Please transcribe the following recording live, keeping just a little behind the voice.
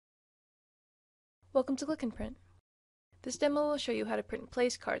Welcome to Click and Print. This demo will show you how to print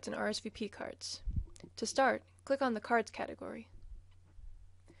place cards and RSVP cards. To start, click on the Cards category.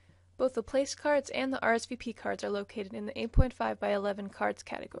 Both the place cards and the RSVP cards are located in the 8.5 by 11 cards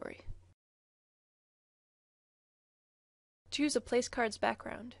category. Choose a place cards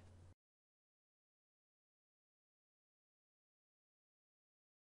background.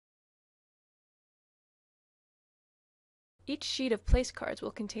 Each sheet of place cards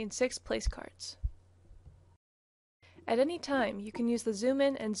will contain 6 place cards. At any time, you can use the zoom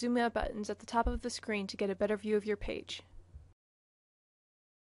in and zoom out buttons at the top of the screen to get a better view of your page.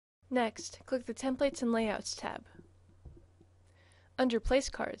 Next, click the Templates and Layouts tab. Under Place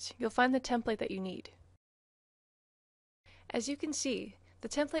Cards, you'll find the template that you need. As you can see, the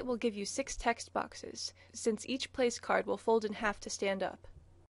template will give you 6 text boxes, since each place card will fold in half to stand up.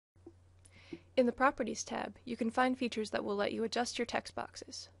 In the Properties tab, you can find features that will let you adjust your text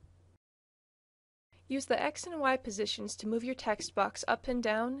boxes. Use the X and Y positions to move your text box up and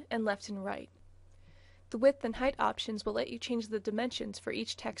down and left and right. The width and height options will let you change the dimensions for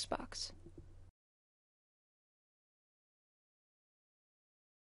each text box.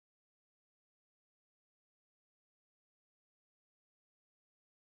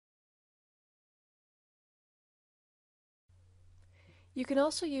 You can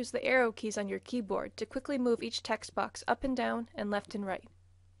also use the arrow keys on your keyboard to quickly move each text box up and down and left and right.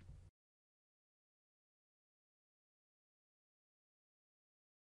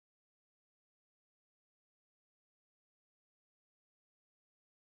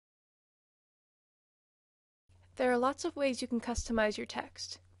 There are lots of ways you can customize your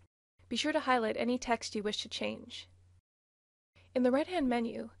text. Be sure to highlight any text you wish to change. In the right-hand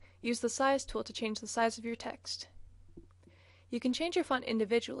menu, use the Size tool to change the size of your text. You can change your font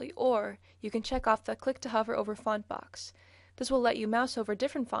individually, or you can check off the Click to Hover over Font box. This will let you mouse over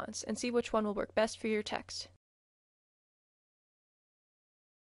different fonts and see which one will work best for your text.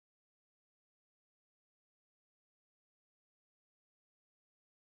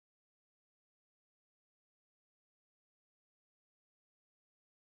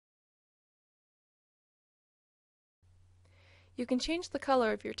 You can change the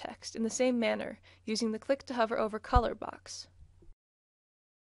color of your text in the same manner using the Click to Hover over Color box.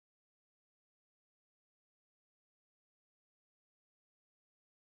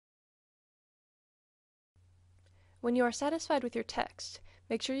 When you are satisfied with your text,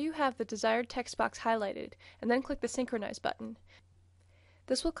 make sure you have the desired text box highlighted and then click the Synchronize button.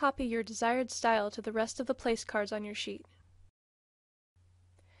 This will copy your desired style to the rest of the place cards on your sheet.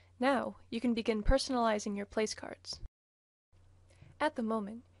 Now, you can begin personalizing your place cards. At the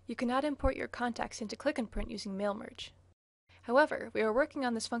moment, you cannot import your contacts into Click and Print using Mail Merge. However, we are working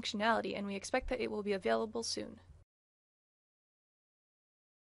on this functionality and we expect that it will be available soon.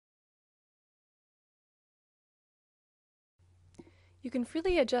 You can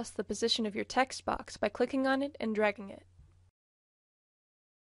freely adjust the position of your text box by clicking on it and dragging it.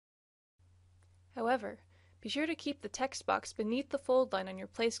 However, be sure to keep the text box beneath the fold line on your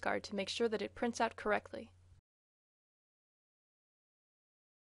place card to make sure that it prints out correctly.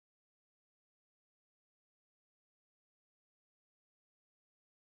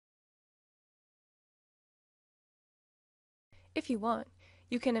 If you want,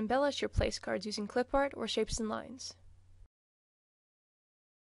 you can embellish your place cards using clip art or shapes and lines.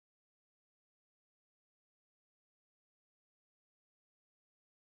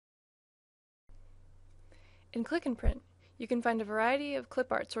 In Click and Print, you can find a variety of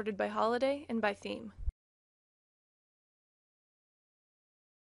clip art sorted by holiday and by theme.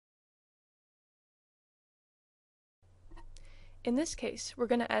 In this case, we're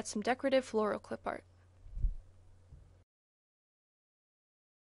going to add some decorative floral clip art.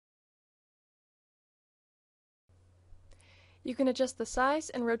 You can adjust the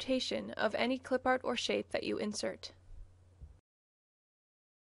size and rotation of any clip art or shape that you insert.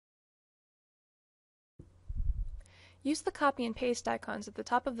 Use the copy and paste icons at the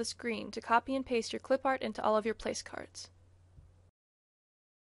top of the screen to copy and paste your clip art into all of your place cards.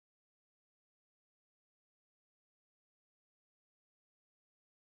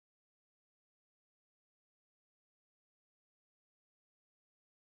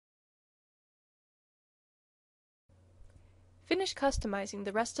 Finish customizing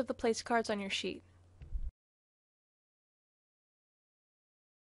the rest of the place cards on your sheet.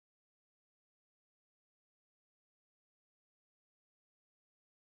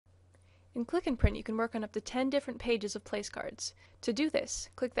 In Click and Print, you can work on up to 10 different pages of place cards. To do this,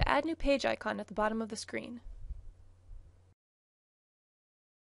 click the Add New Page icon at the bottom of the screen.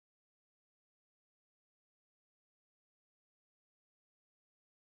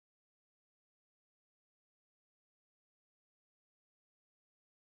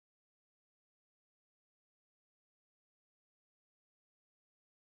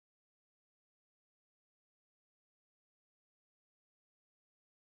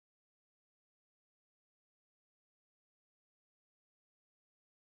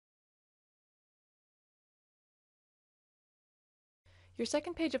 Your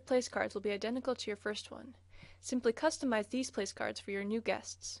second page of place cards will be identical to your first one. Simply customize these place cards for your new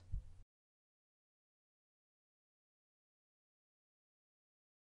guests.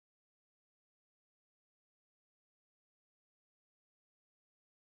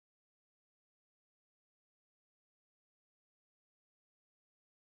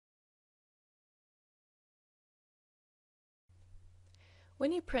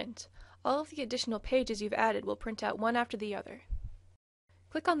 When you print, all of the additional pages you've added will print out one after the other.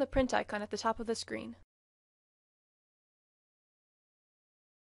 Click on the print icon at the top of the screen.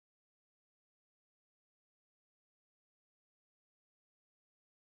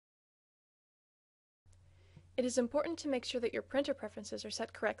 It is important to make sure that your printer preferences are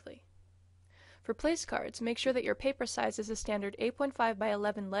set correctly. For place cards, make sure that your paper size is a standard 8.5 by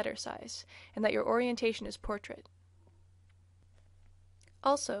 11 letter size, and that your orientation is portrait.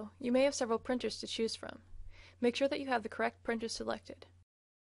 Also, you may have several printers to choose from. Make sure that you have the correct printer selected.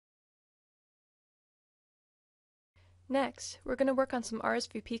 Next, we're going to work on some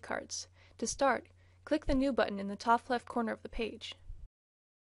RSVP cards. To start, click the New button in the top left corner of the page.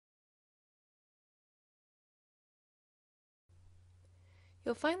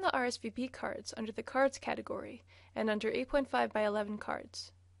 You'll find the RSVP cards under the Cards category and under 8.5 by 11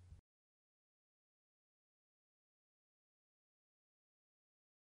 cards.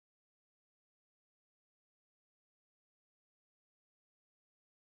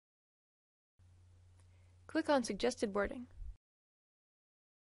 Click on Suggested Wording.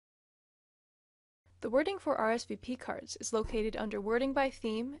 The wording for RSVP cards is located under Wording by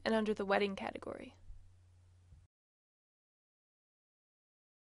Theme and under the Wedding category.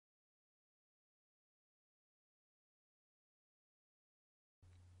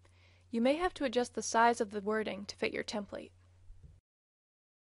 You may have to adjust the size of the wording to fit your template.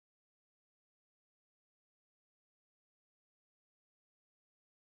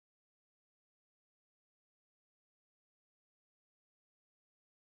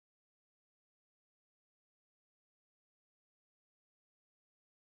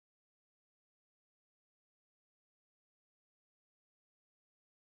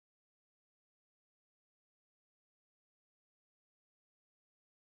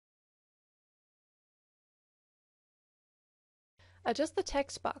 Adjust the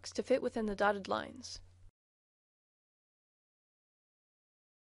text box to fit within the dotted lines.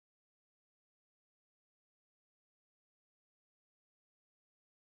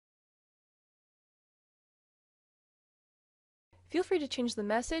 Feel free to change the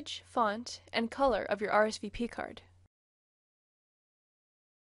message, font, and color of your RSVP card.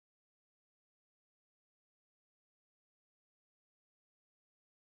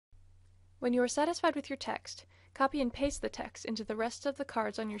 When you are satisfied with your text, copy and paste the text into the rest of the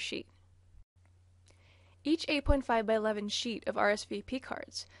cards on your sheet. Each 8.5 by 11 sheet of RSVP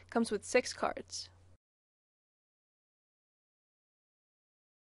cards comes with 6 cards.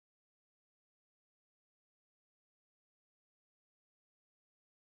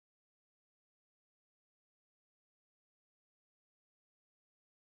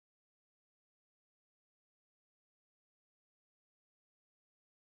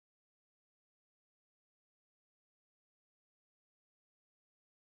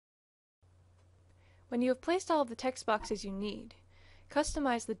 When you have placed all of the text boxes you need,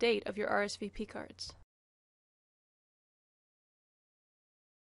 customize the date of your RSVP cards.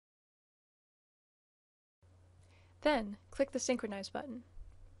 Then, click the Synchronize button.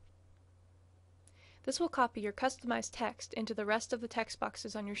 This will copy your customized text into the rest of the text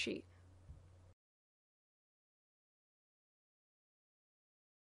boxes on your sheet.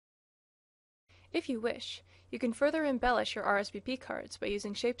 If you wish, you can further embellish your RSVP cards by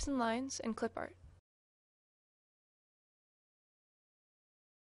using shapes and lines and clip art.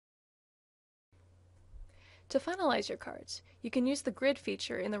 To finalize your cards, you can use the grid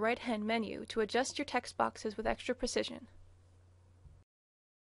feature in the right-hand menu to adjust your text boxes with extra precision.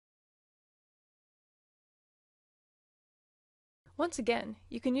 Once again,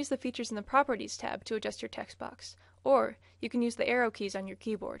 you can use the features in the Properties tab to adjust your text box, or you can use the arrow keys on your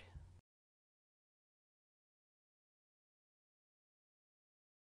keyboard.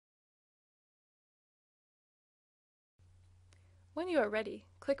 When you are ready,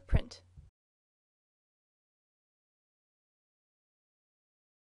 click Print.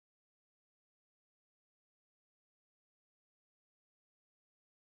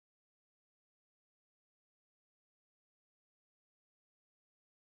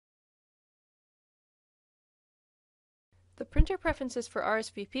 The printer preferences for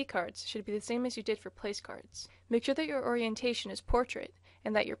RSVP cards should be the same as you did for place cards. Make sure that your orientation is portrait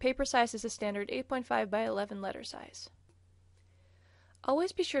and that your paper size is a standard 8.5 by 11 letter size.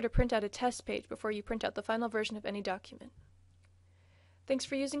 Always be sure to print out a test page before you print out the final version of any document. Thanks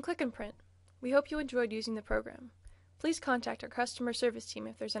for using Click and Print. We hope you enjoyed using the program. Please contact our customer service team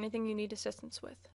if there's anything you need assistance with.